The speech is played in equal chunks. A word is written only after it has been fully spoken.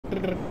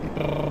So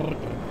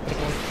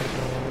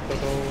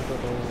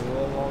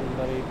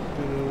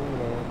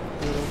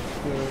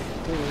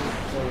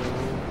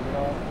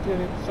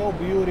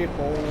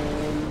beautiful.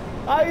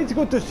 Ah, it's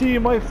good to see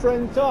you, my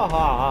friends. Oh,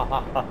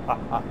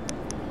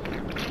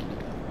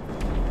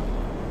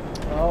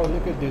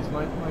 look at this.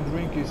 My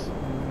drink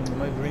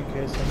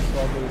has some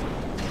trouble.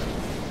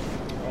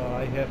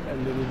 I have a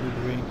little bit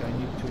drink. I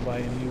need to buy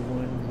a new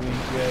one. Drink,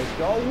 yes.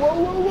 Oh, whoa,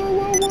 whoa, whoa,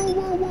 whoa,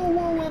 whoa, whoa,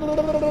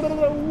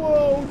 whoa,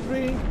 whoa,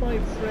 drink, my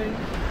friend.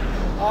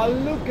 Ah,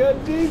 look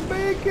at this.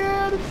 Be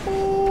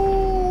careful.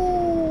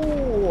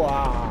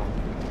 Ah.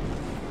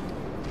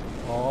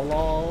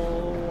 Hello,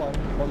 I'm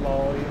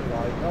flying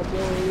like a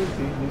bird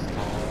in the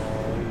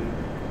sky.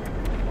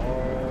 Oh,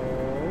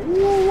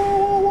 whoa,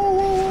 whoa,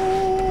 whoa,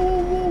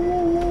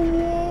 whoa,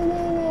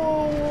 whoa,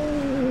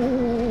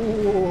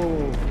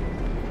 whoa.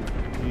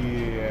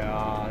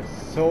 Yeah,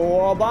 so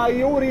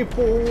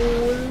beautiful.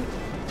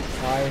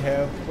 I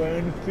have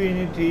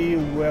infinity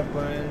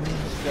weapons,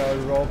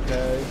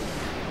 rockets.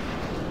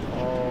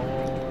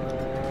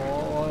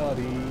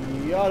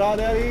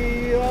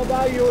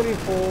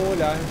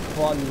 Beautiful and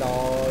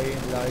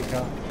flying like a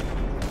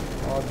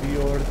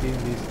bird in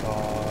the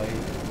sky.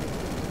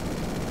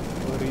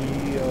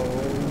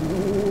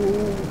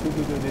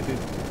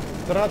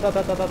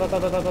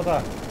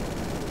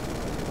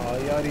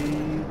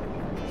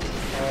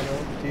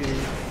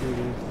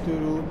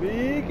 Be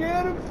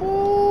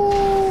careful!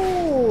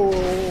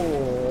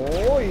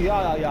 Oh,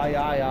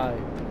 yeah.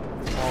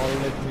 Oh,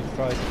 let me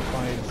try to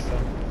find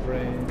some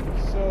friends.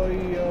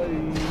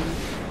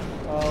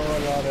 Oh,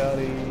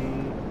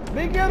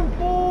 be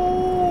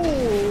careful!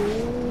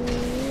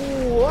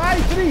 I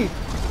three!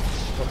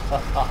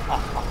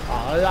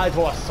 That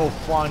was so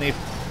funny.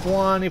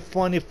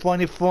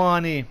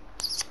 Funny.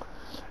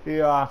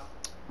 Yeah.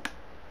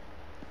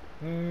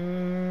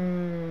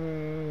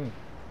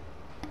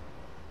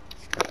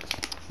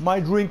 My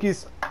drink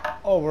is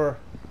over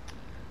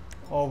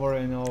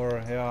and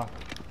over. Yeah.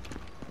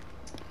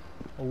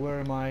 Where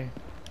am I?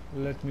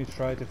 Let me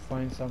try to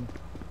find some.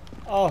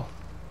 Oh.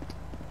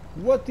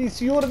 What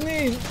is your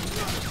name?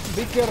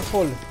 Be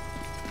careful.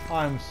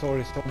 I'm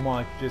sorry so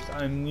much. Just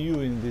I'm new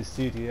in this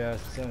city, yes,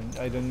 and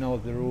I don't know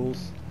the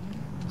rules.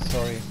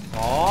 Sorry.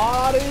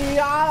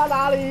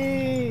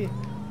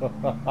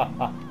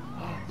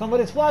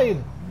 Somebody's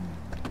flying.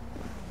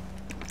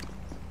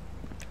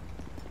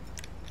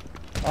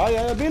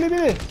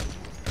 Billy.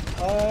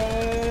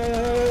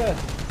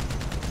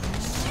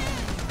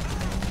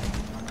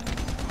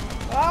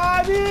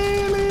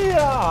 Billy.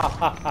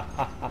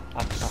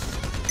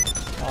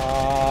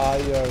 Ah,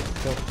 you're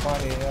so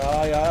funny.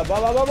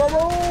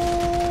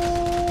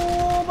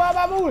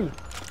 Bababool.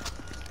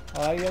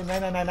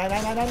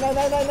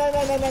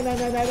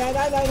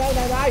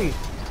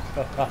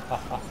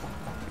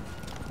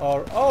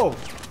 Or oh,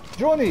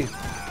 Johnny,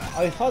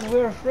 I thought we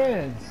were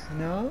friends.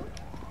 No?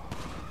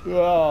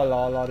 Oh,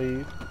 la la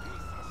dee.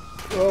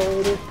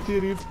 Oh,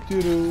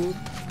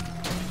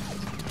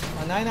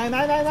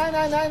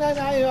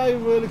 I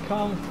will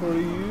come for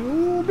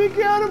you. Be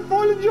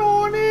careful,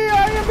 Johnny.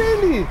 I am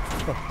Billy.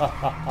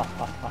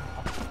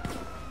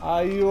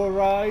 Are you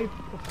alright?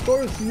 Of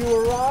course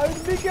you're right.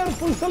 Be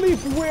careful. Sleep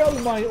well,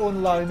 my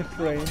online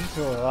friend.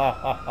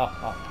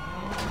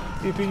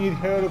 If you need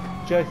help,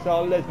 just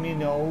let me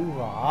know.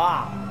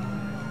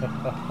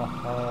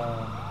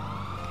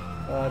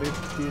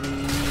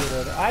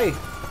 Aye.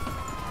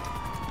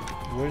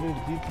 Where did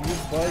you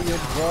buy your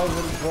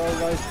driver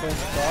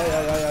license? Ay.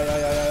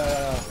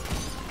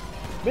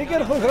 Be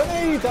careful,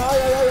 grenade!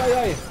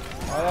 Ay.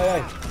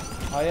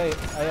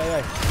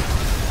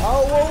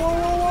 Oh,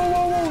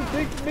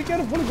 whoa. Be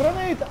careful,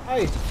 grenade!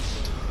 Ay.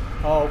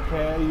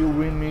 Okay, you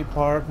win me,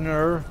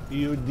 partner.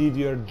 You did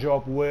your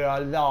job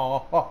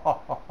well.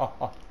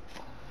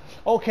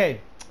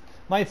 Okay,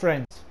 my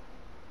friends.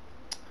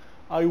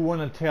 I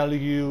want to tell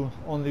you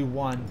only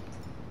one.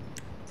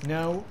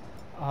 Now,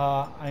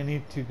 I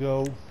need to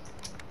go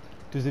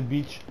to the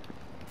beach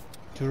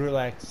to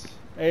relax.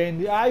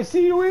 And I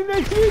see you in the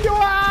next video.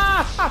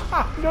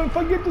 Don't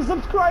forget to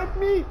subscribe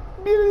me,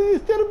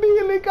 Mr.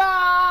 Billy.